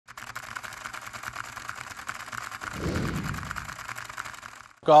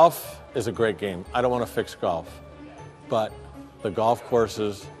Golf is a great game. I don't want to fix golf, but the golf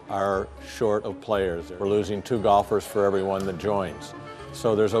courses are short of players. We're losing 2 golfers for every one that joins.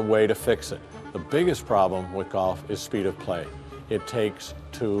 So there's a way to fix it. The biggest problem with golf is speed of play. It takes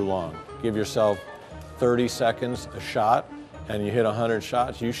too long. Give yourself 30 seconds a shot, and you hit 100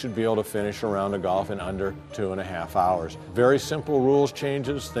 shots, you should be able to finish a round of golf in under 2.5 hours. Very simple rules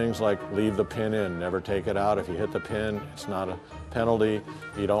changes, things like leave the pin in, never take it out. If you hit the pin, it's not a penalty.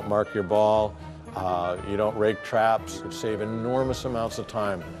 You don't mark your ball, you don't rake traps, save enormous amounts of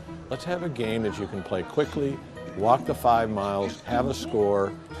time. Let's have a game that you can play quickly, walk the 5 miles, have a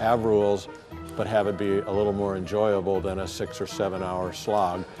score, have rules, but have it be a little more enjoyable than a 6 or 7 hour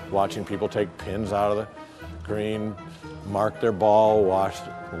slog, watching people take pins out of the green, mark their ball,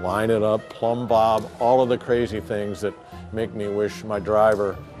 line it up, plumb bob, all of the crazy things that make me wish my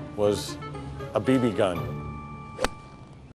driver was a BB gun.